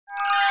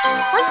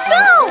Let's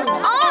go!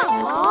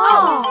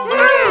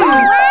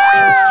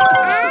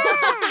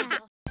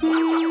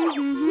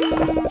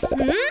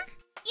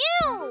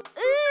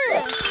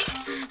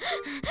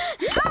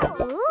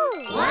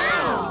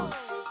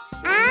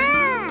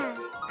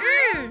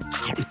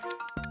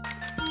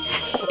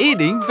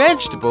 Eating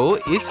vegetable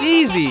is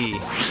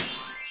easy.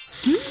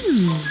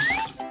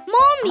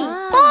 Mommy!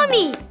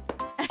 Mommy!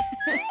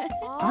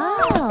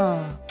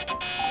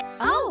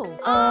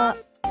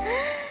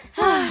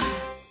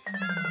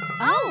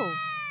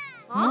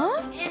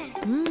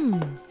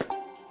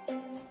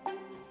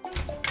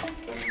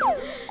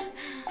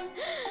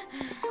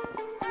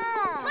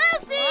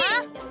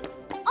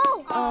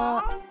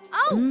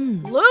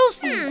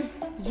 Lucy,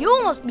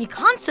 you must be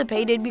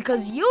constipated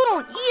because you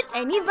don't eat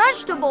any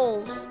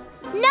vegetables.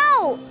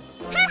 No!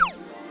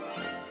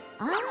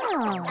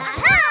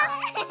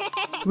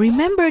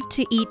 Remember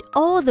to eat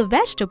all the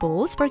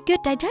vegetables for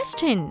good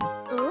digestion.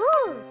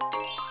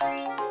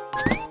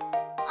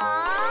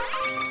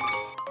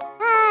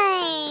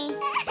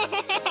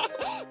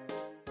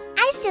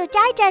 I still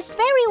digest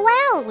very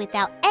well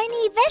without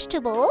any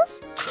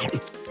vegetables.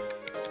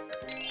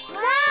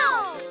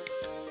 Wow!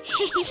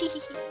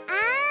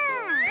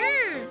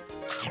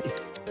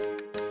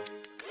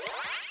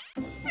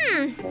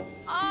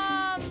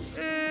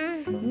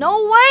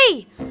 No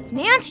way!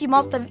 Nancy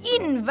must have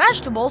eaten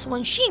vegetables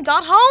when she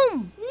got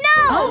home.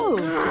 No!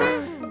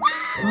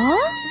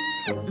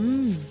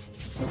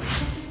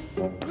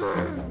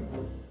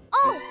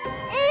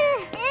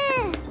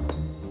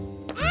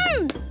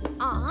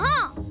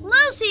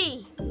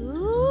 Lucy!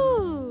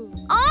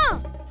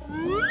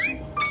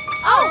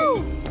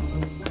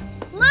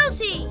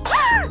 Lucy!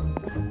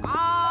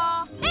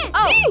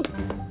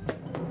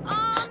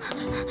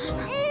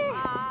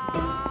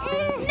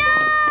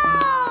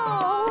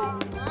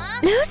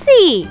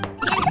 Lucy!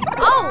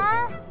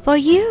 For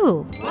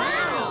you.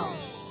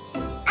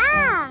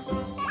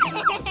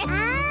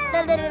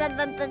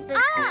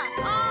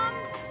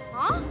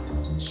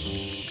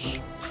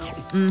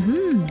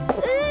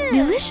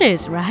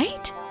 Delicious,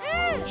 right?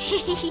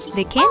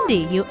 The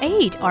candy you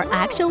ate are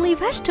actually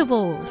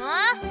vegetables.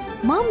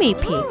 Mommy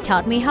Pig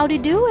taught me how to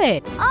do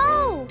it.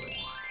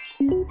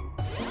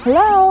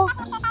 Hello?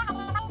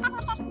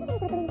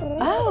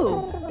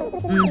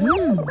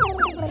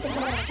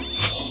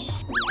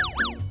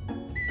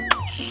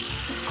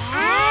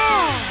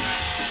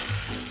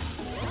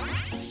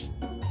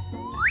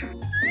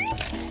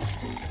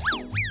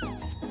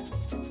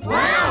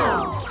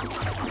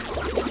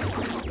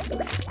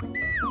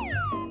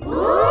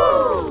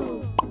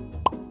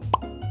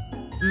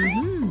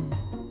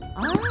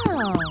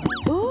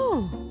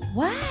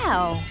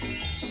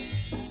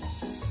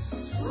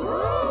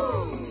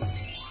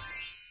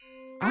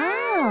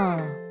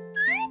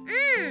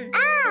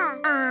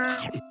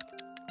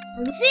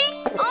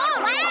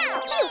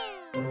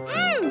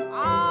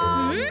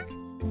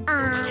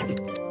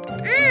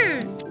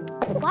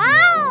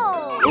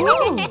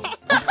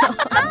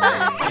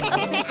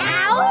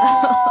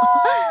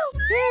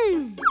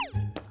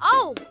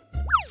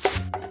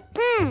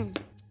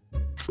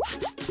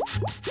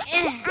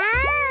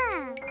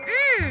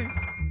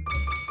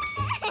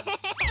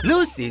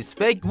 Lucy's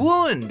fake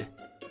wound.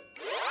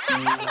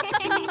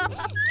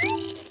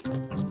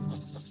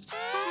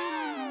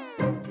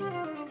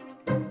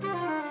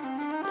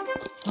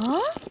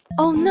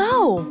 Oh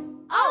no!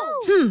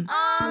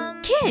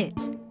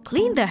 Kids,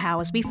 clean the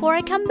house before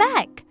I come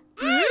back.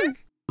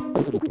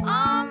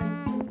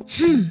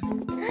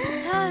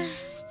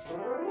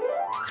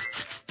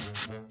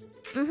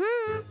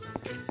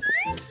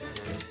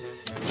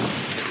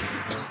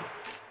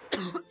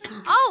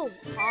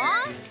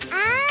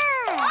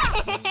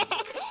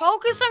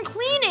 Focus on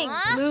cleaning,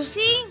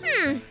 Lucy.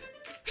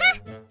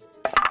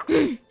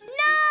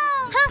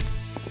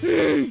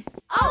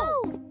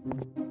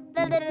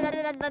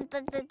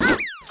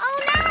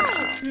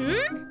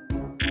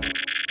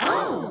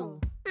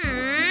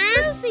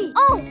 Lucy!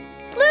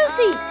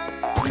 Lucy!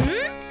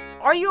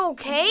 Are you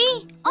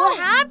okay? What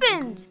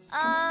happened?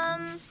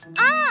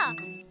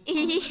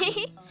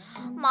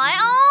 My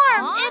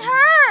arm! It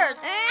hurts!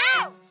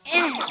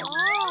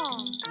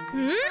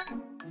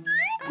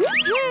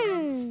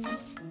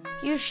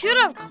 You should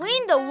have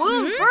cleaned the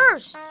wound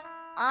first.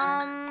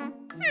 No,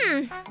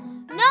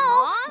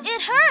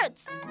 it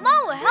hurts.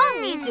 Mom will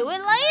help me do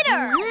it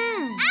later.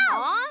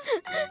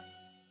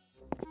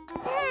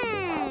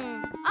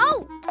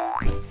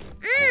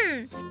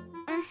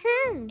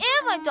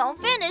 If I don't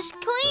finish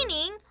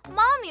cleaning,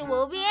 Mommy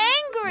will be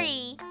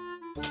angry.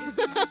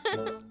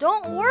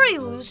 Don't worry,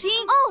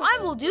 Lucy. I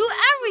will do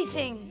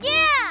everything.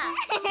 Yeah!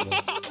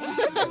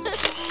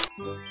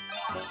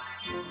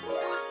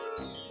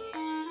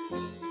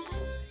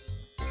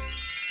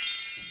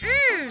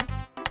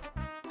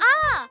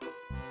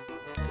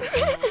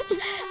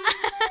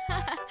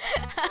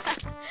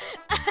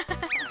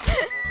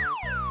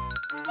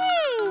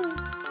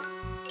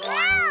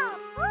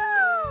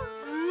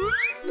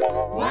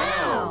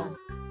 Wow!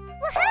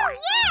 Woohoo!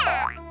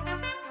 Yeah!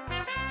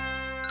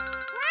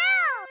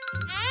 Wow!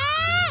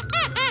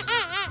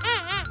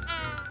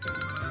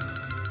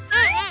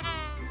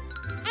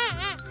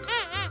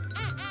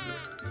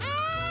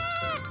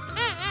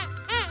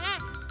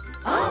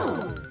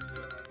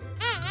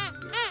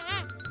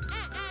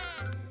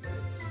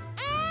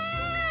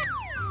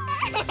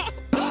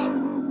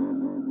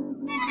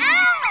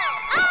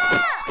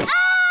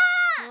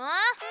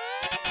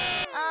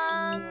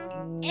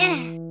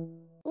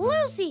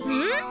 Lucy!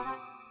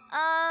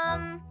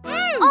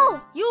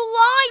 Oh, you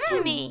lied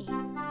to me!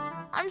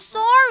 I'm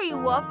sorry,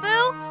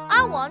 Wolfoo.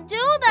 I won't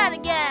do that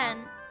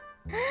again.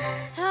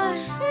 Oh!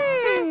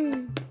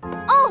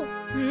 Oh!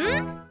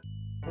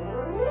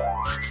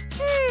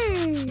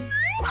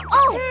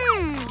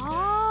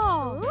 Oh.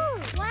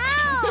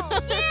 Wow.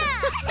 Yeah.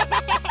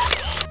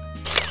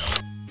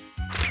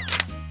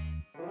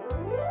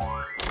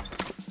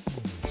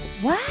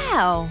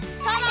 Wow!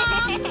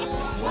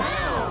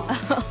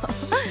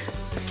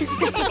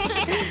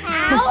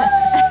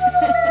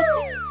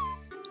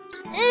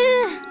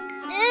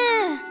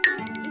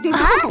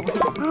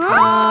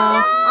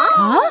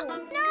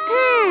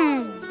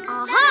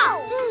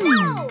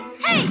 No.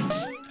 Hey.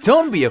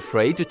 Don't be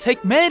afraid to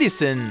take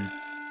medicine.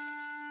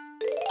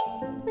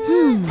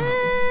 Don't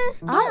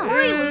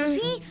worry,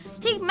 Lucy.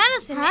 Take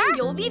medicine and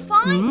you'll be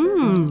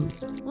fine.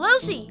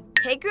 Lucy,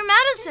 take your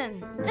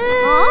medicine.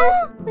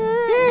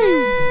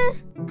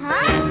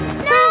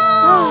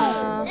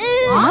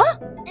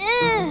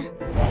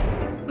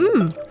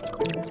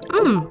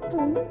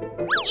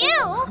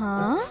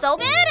 Ew. So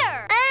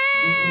bitter.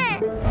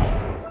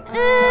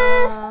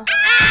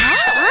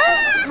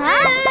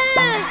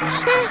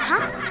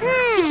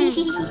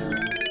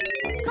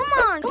 Come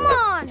on. Come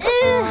on.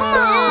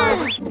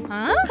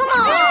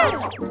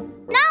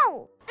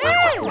 No.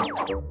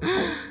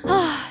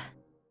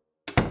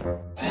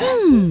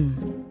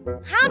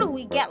 How do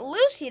we get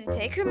Lucy to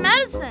take her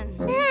medicine?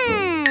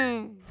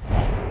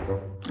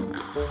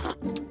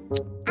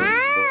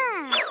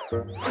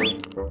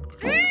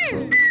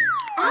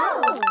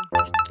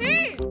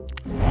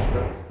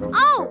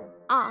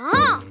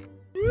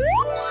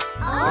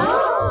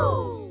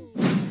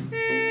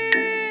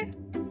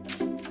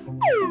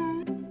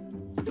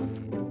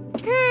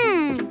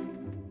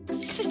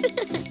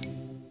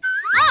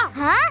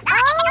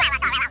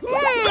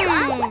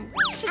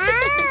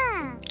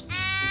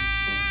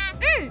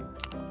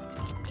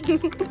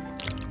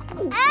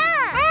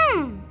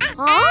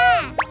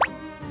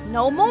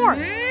 No more.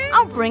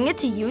 I'll bring it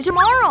to you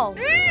tomorrow.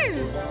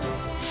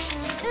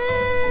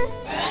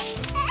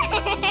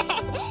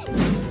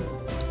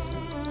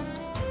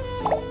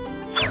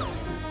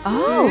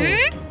 Oh!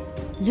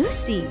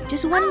 Lucy,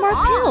 just one more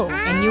pill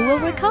and you will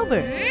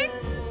recover.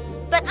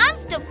 But I'm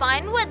still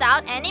fine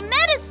without any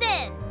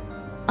medicine.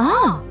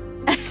 Oh!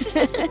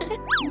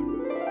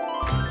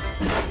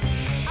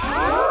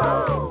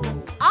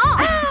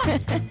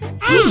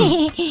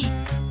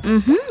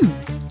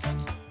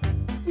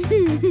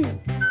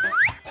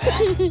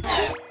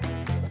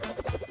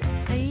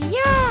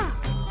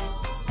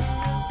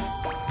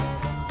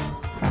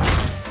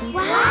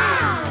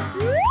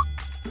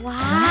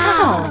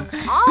 Wow!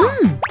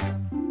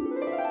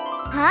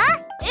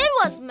 It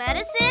was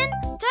medicine?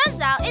 Turns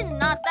out it's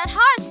not that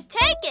hard to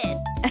take it.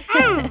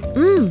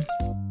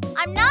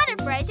 I'm not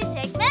afraid to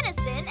take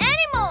medicine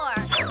anymore.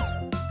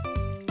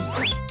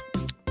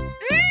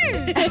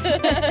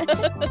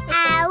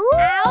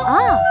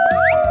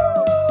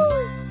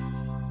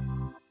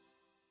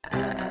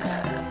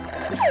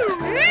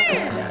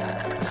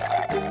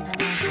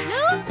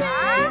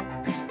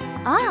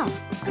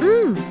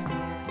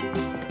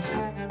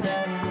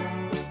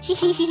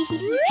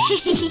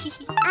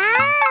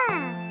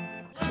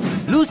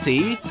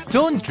 Lucy,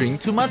 don't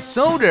drink too much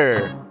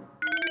soda.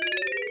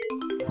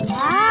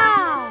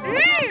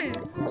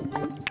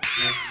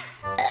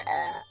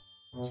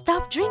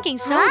 Stop drinking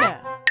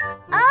soda.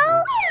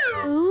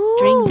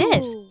 Drink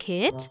this,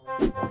 kid.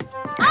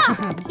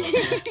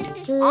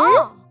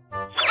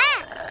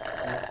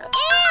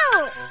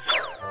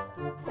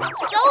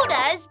 Soda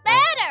is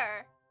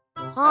better.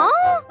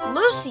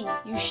 Lucy,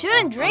 you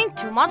shouldn't drink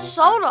too much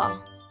soda.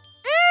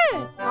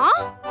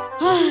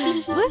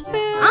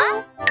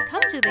 Wolfoo,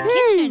 come to the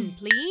kitchen,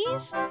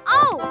 please.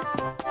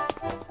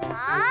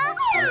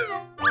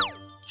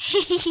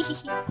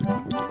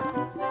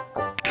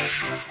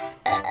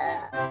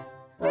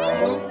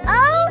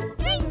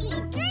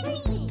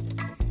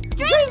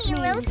 Drink me,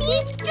 Lucy.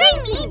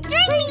 Drink me.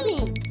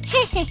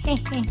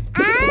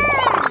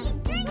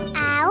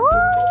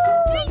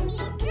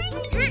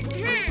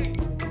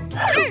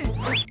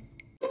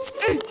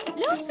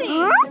 Lucy,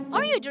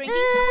 are you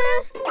drinking soda?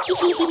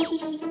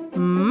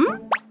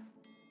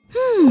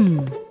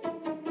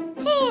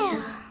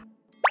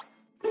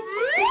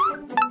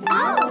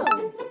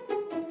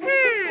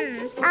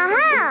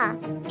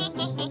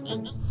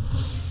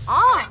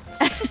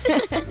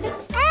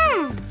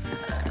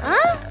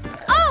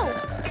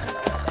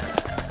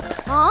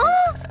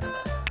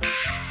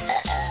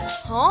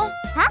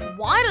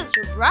 Why does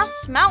your breath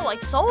smell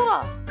like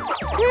soda?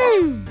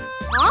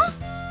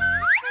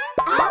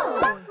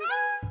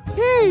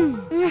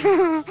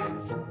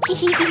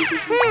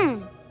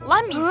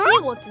 Let me see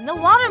what's in the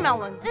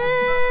watermelon.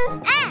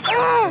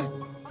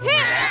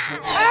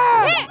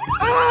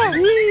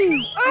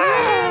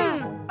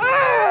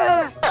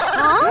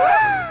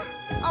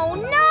 Oh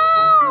no!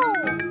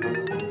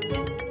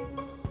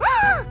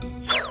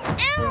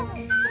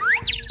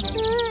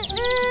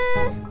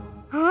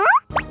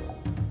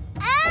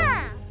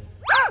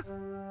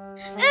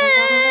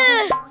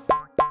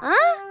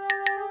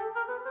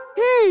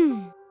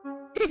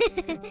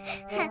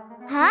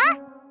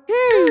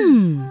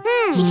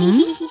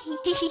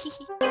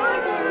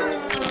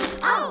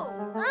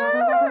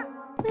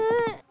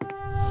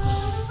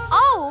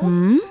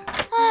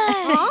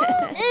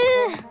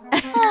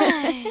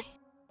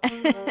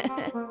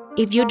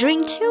 If you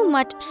drink too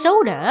much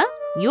soda,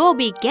 you'll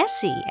be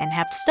gassy and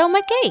have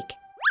stomachache.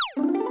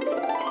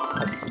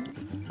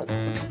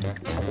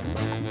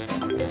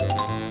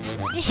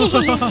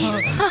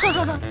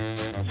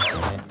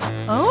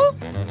 Oh?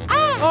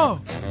 Oh!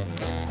 Oh!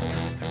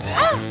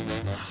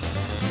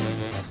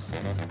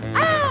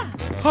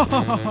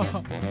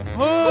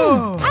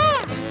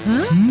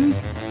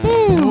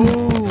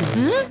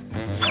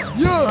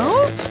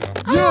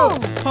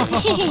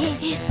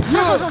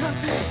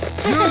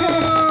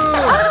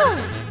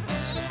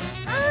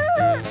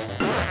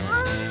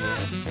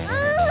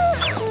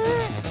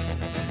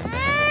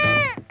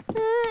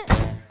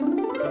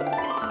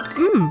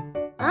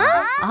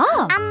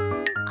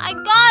 I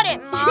got it,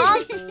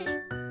 Mom.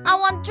 I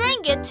won't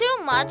drink it too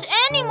much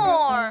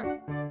anymore.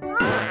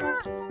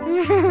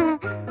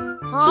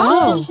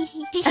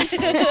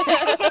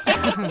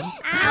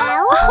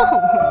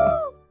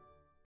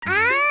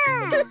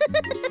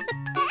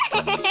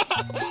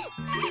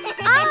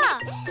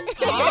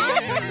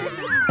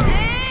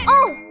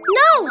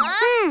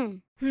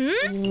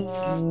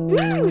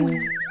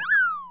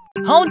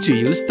 How to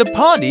use the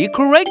potty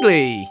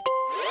correctly?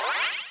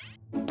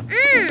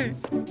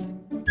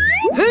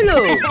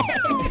 Hello.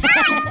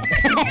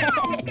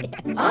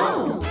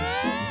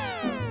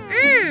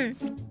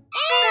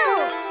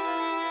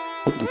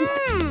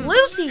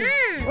 Lucy,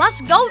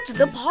 let's go to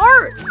the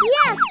park.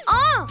 Yes.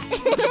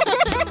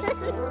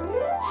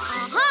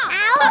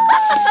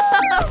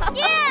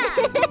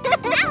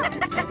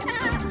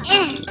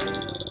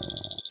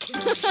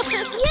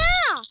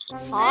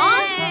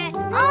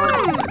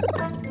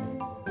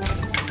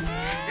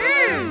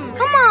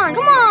 Come on,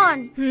 come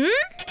on.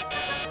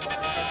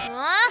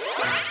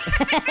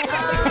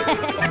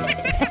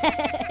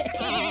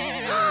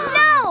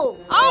 No!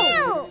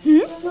 Oh.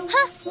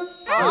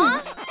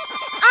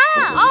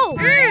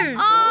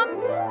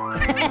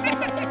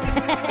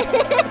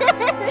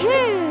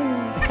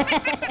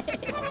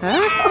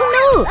 Oh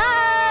no!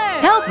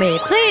 Help me,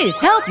 please!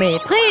 Help me,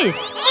 please!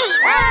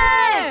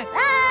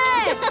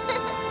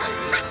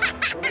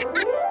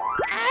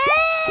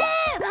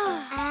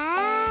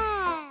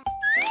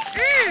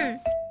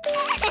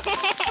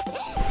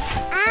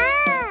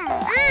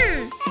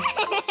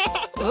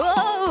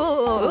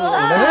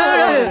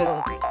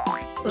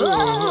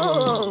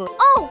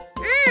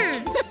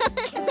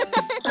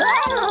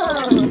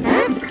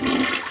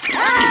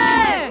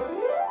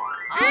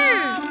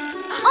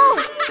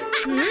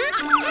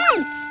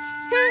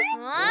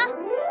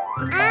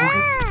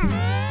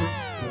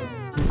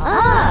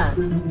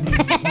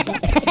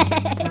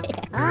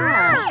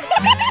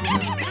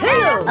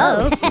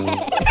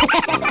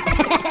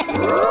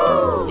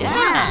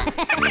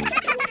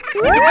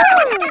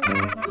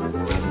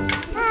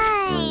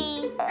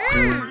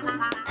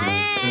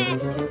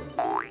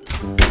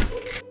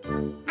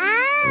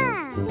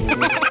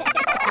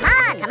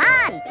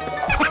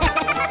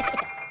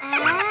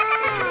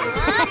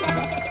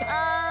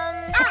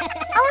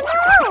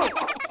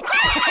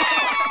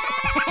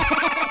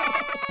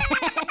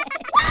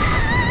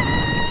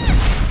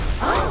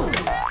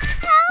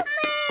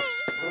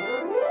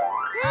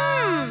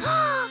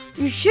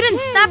 You shouldn't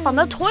step on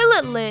the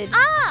toilet lid.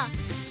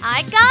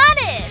 I got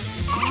it.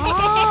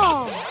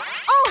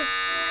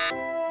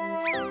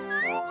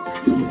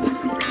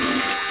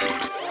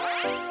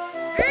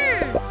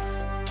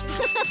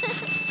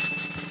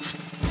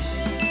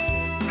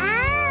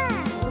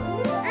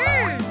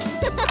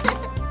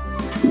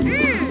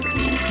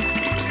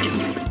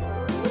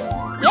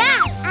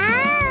 Yes.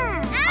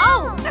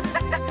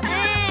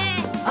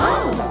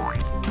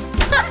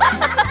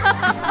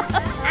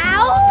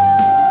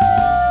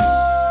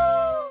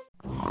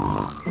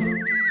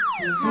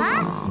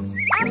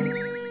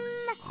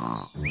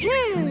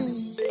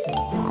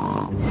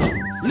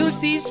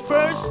 Lucy's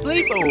first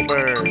sleepover.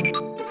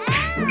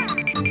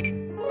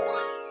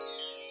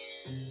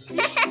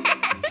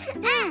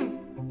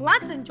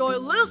 Let's enjoy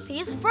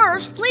Lucy's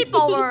first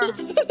sleepover.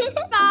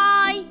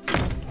 Bye.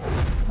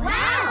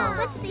 Wow.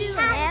 Let's do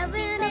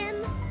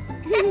evidence.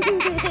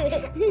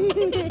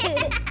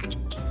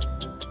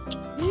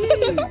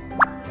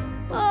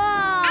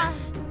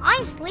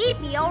 I'm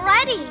sleepy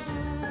already.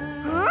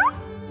 Huh?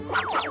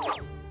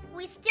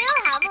 We still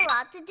have a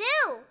lot to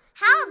do.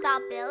 How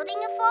about building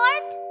a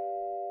fort?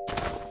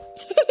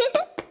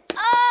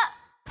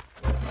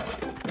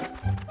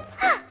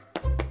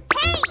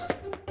 Hey!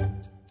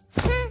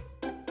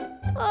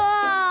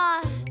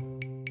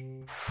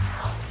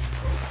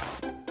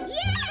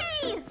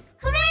 Yay!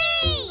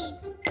 Hooray!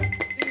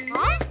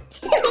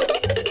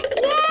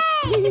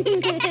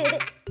 Yay!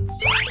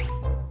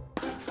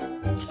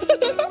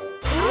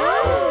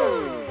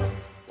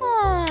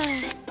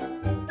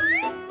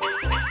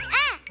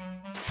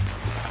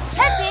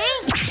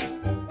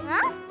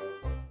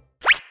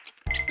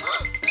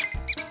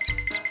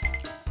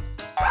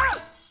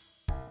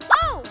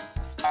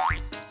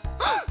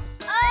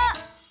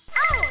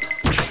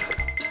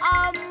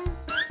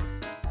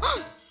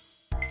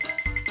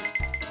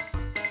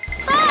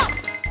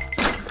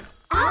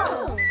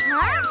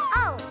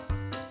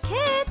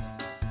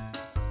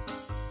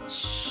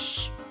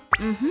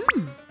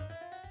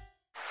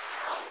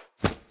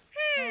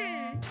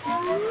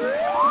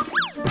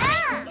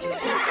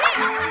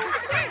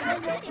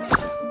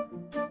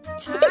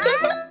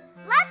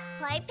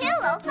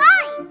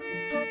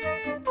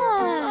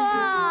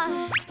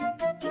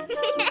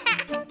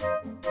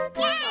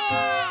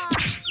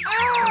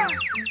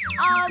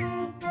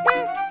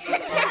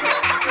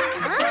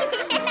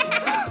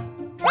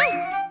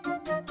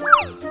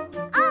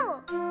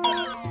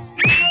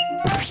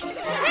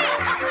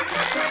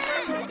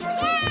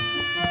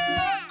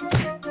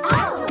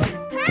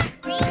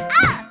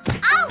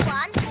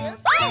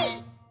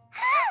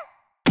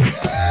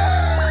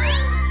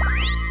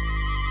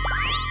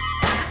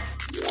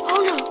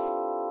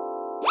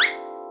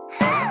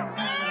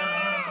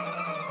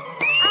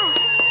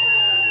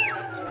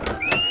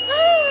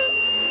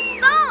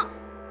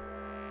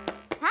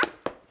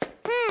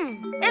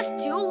 It's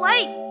too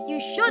late. You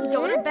should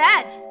go to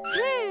bed.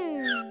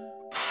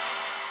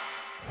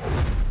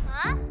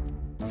 Huh?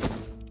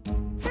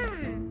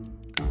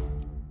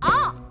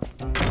 Ah.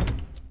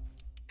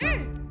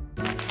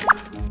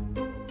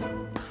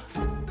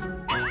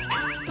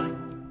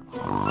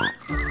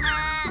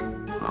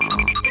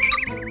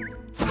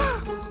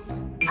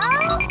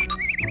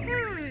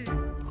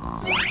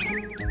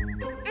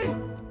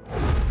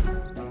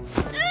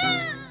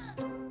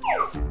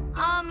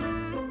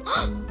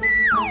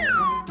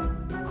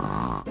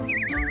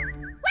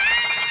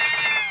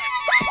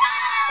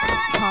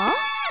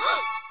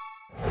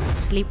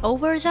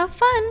 Sleepovers are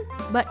fun,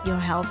 but your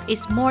health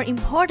is more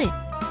important.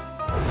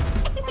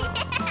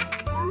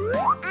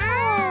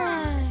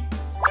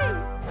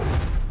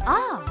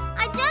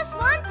 I just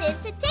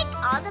wanted to tick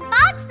all the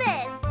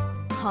boxes.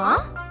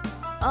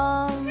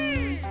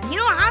 You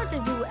don't have to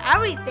do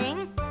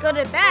everything. Go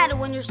to bed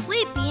when you're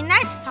sleepy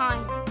next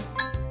time.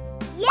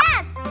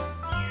 Yes!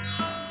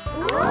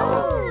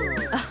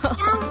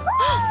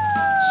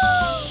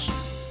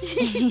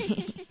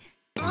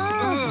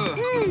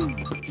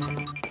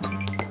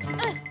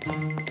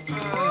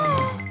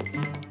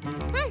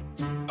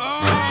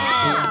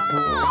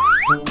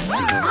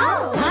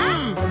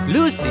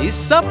 Lucy's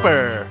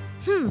supper.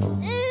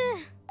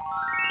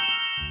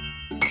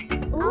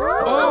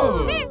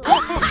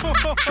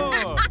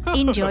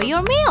 Enjoy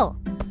your meal.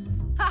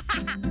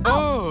 I'm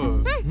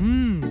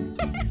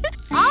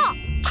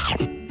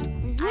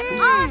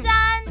all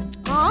done.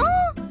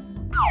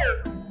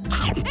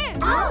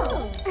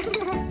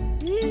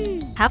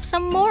 Have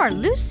some more,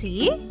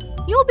 Lucy.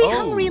 You'll be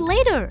hungry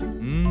later.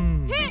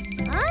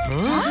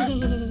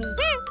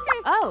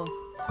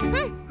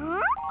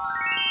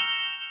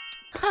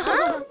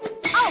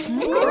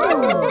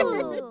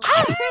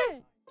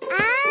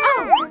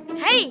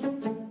 Hey,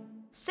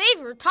 save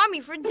your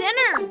tummy for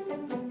dinner.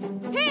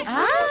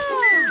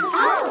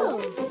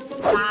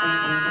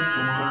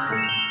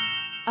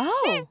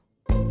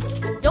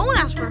 Don't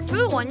ask for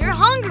food when you're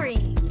hungry.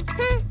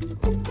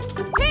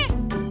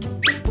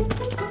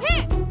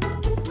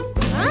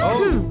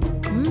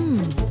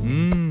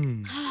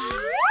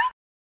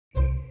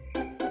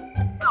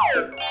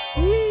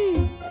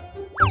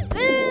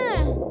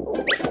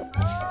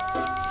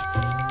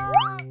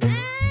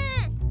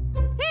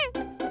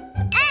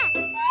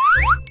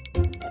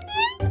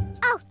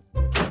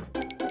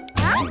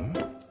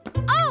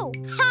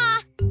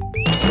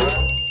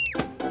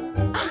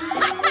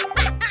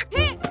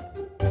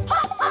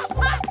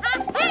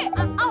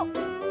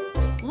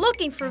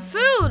 Looking for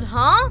food,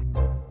 huh?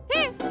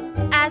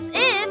 As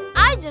if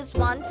I just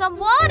want some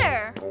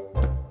water.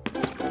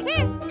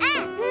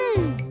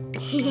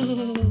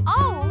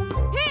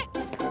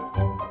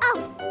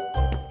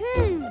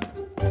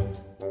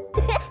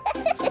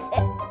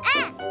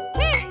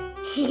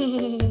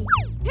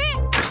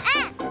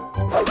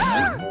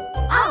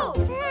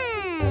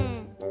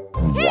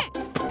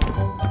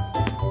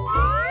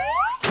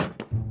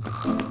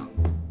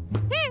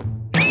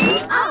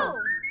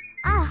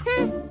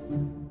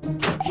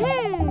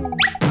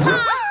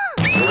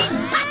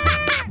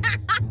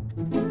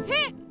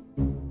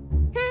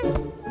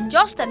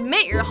 Just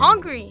admit you're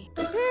hungry.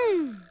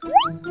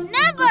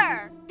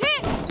 Never!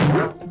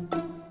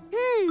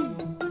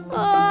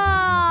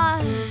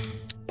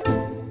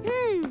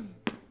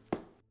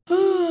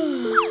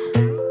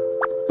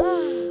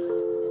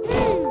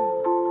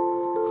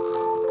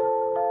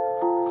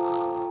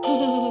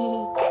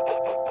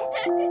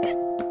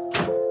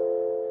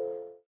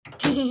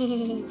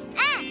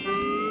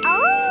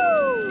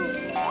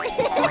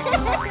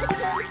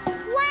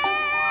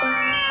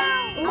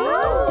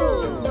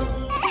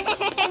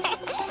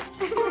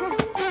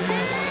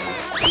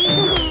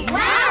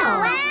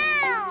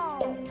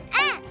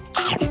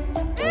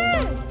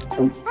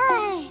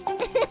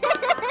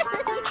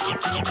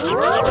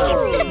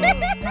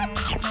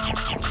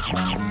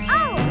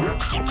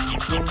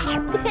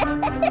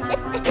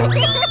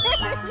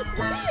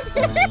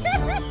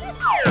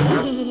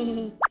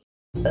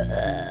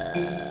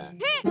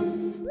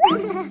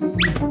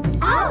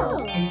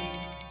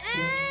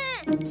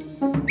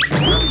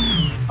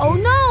 Oh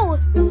no!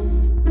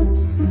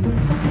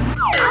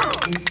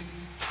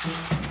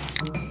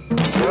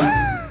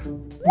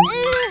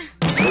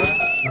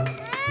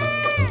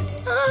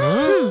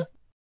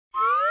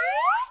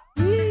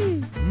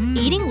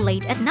 Eating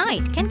late at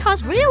night can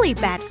cause really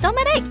bad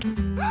stomachache.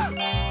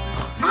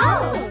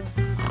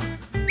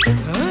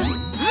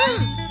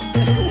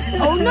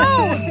 Oh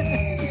no!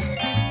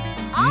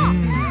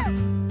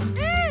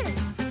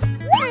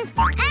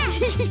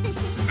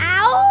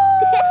 Ow!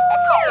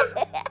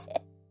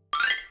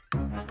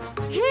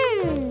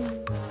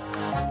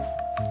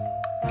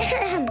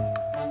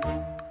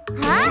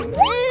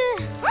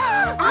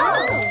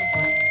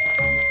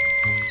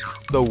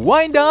 The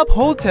Wind-Up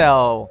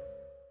Hotel.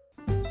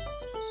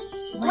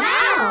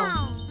 Wow!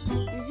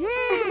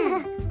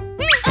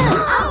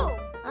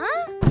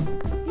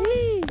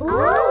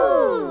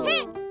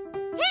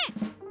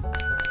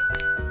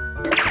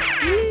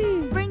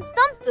 Bring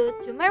some food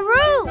to my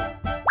room.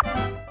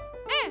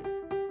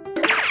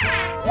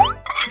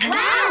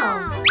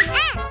 Wow!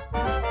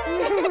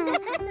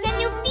 Can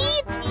you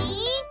feed me?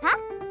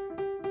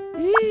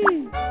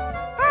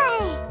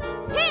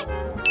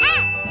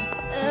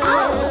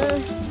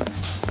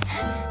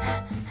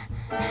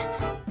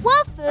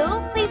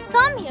 Wolfoo, please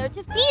come here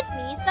to feed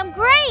me some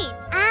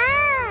grapes.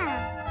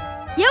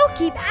 You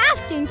keep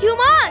asking too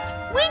much.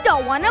 We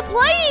don't want to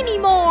play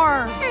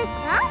anymore.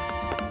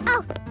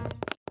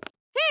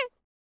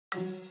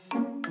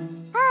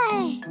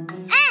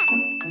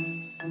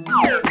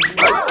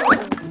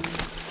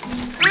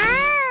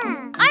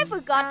 I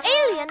forgot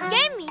Alien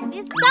gave me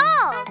this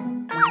doll.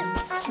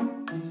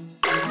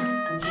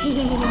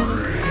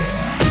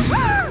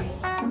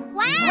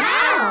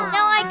 Wow!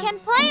 Now I can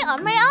play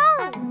on my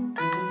own.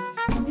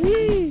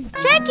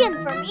 Check in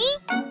for me.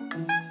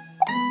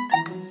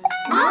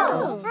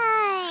 Oh!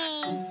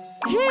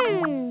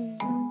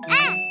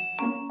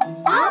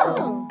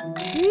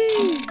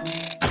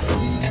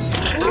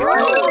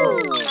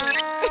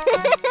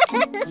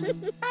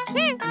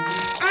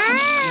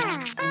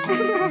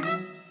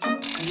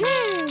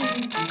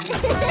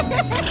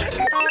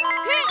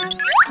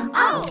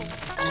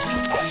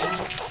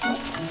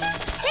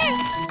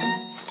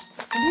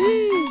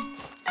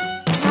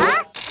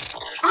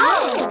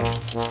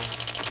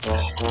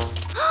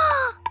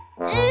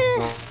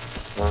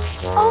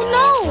 Oh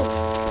no!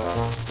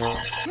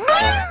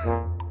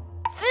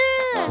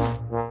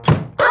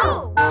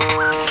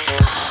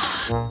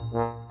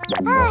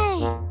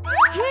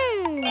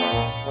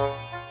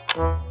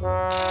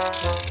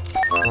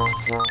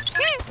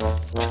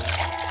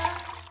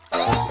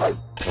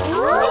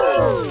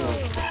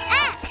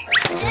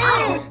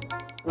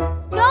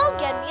 Go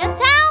get me a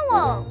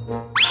towel.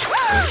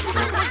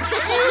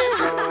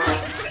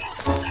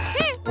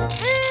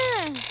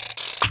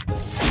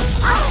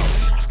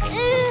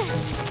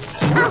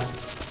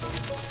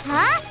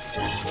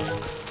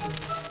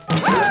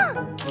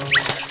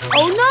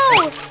 Oh no!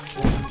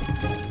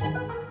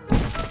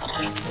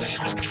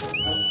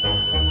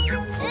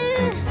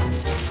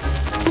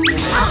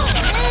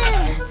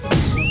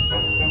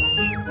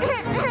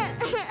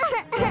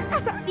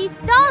 These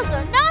dolls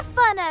are not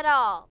fun at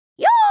all.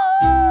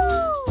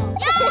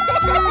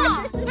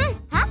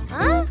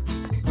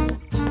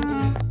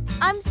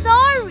 I'm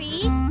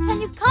sorry.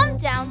 Can you come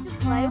down to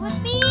play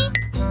with me?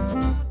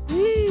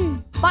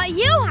 But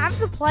you have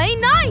to play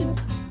nice.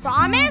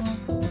 Promise?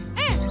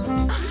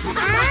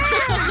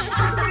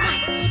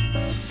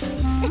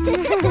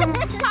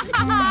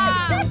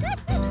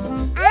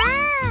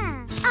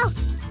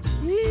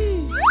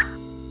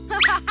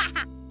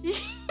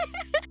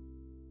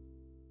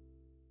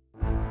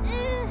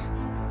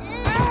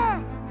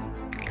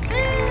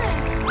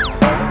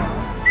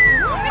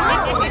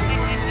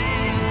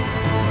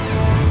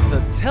 The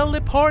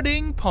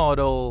Teleporting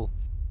Portal.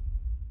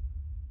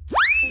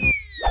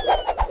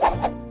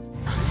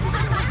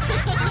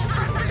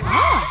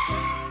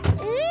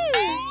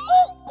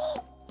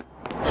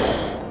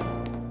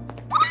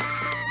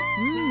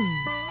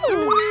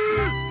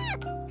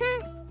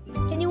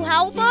 Can you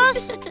help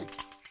us?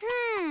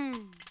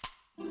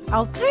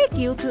 I'll take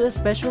you to a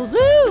special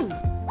zoo.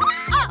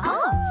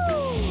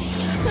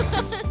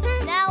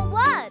 Now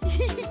what?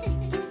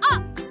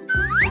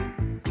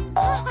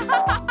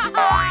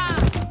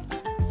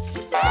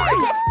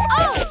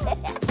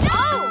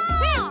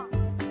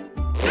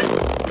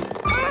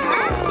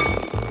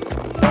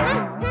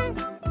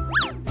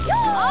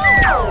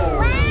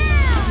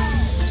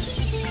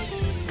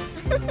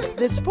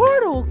 This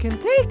portal can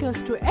take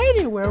us to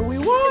anywhere we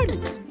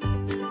want.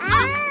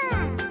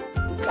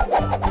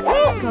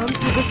 Welcome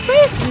to the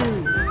Space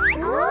Zoo.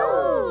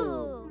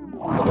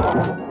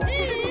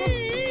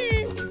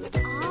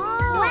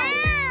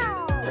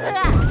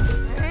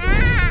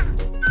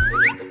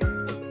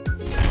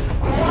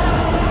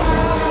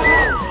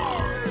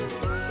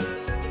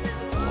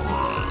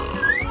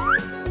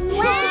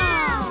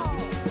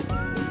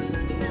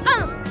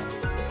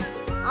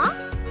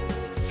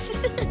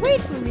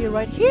 Wait for me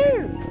right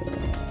here.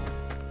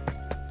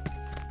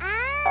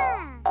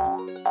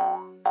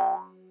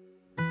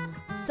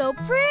 So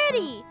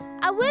pretty.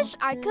 I wish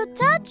I could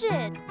touch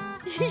it.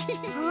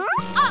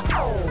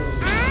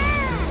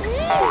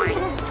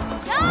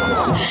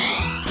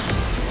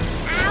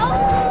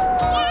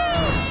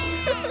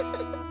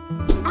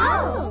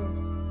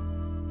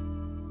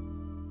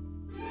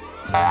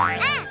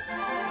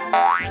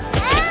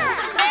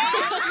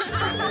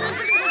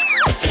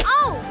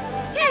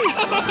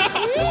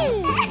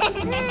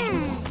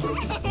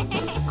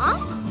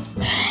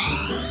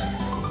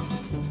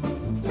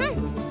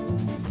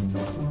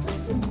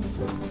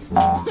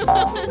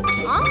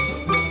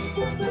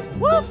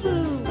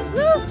 Wolfoo!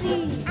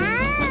 Lucy!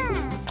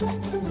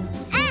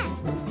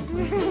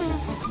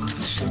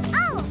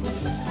 Oh!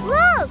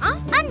 Look!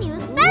 A new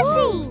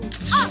species!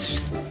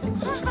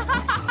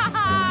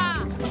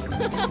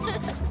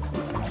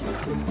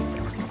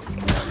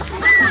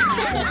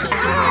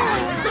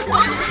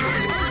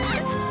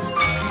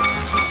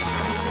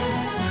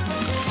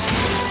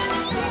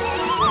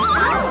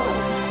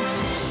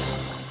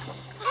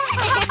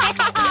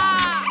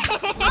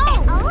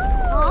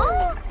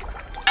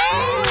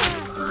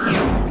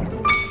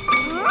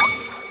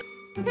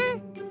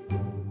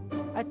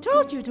 I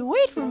told you to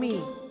wait for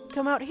me.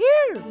 Come out here.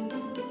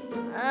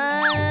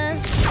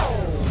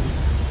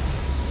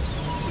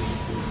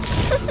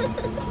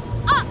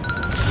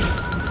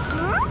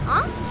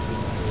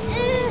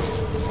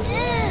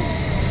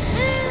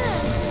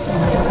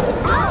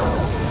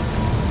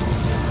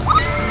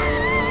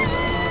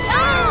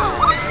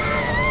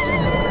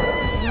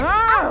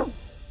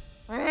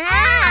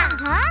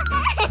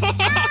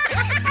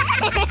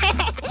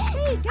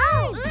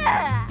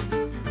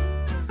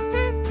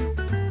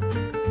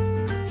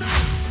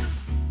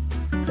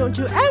 Don't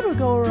you ever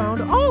go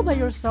around all by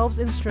yourselves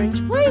in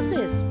strange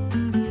places.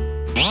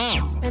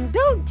 And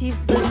don't tease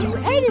the new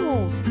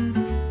animals.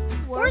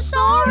 We're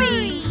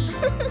sorry.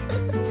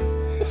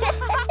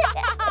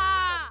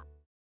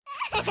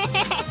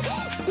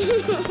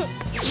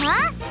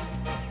 Huh?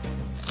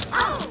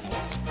 Oh!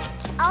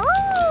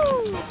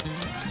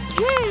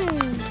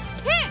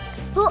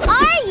 Who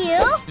are you?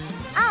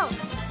 Oh,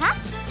 huh?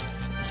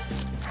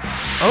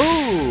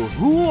 Oh,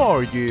 who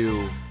are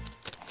you?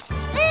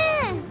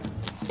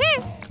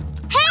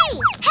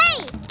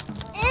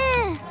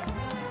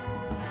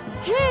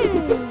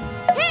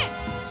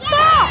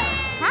 Stop!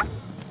 Huh?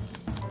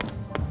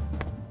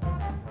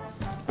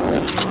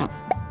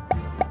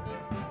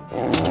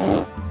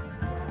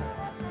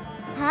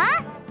 Huh?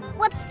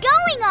 What's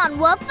going on,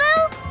 Wolfoo?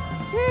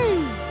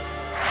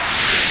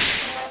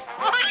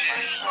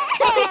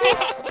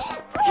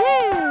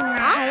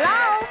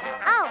 Hello?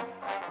 Oh.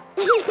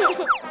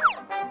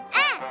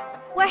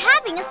 We're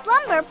having a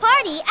slumber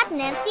party at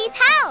Nancy's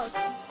house.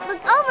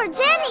 Look over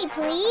Jenny,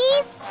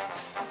 please.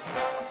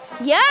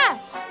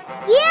 Yes.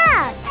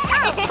 Yeah.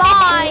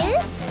 Bye.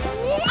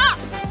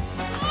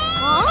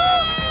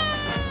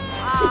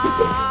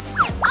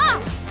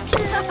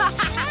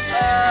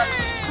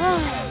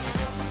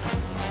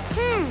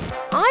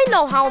 I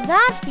know how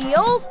that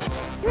feels.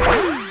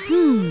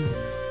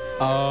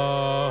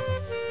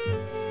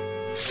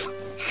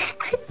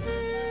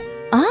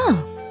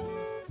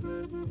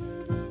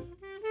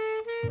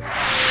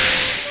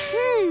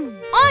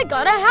 I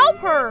gotta help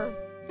her.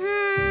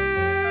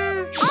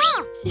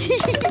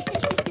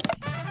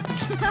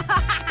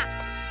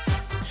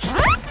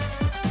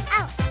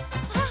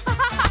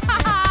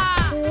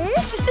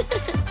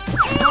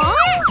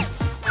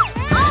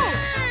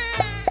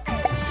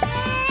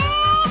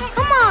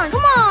 Come on,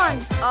 come on.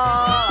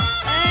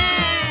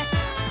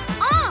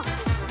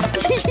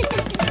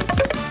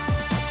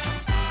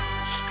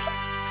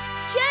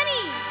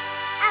 Jenny.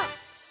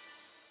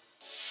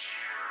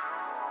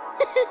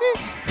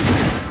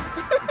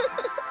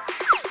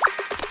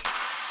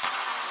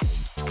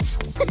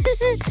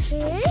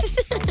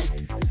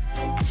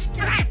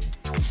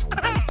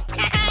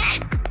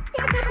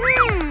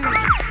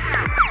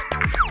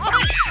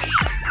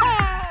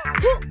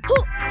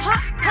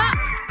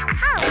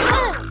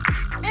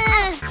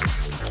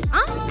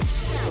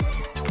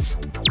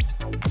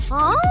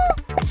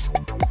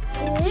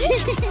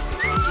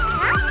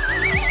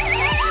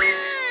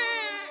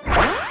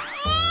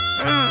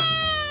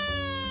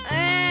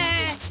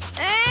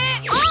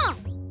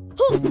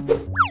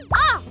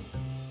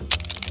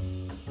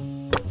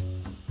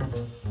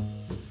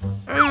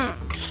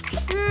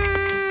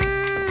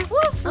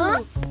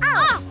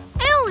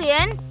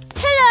 Alien,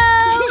 hello.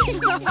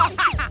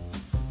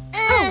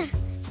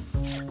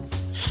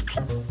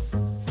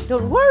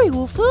 Don't worry,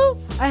 Wolfoo.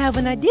 I have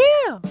an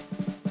idea.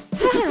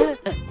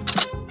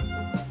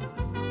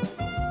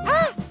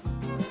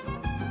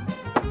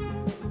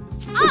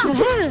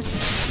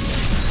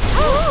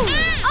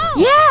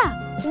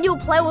 Yeah. Can you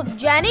play with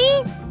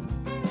Jenny?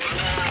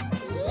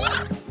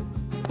 Yes.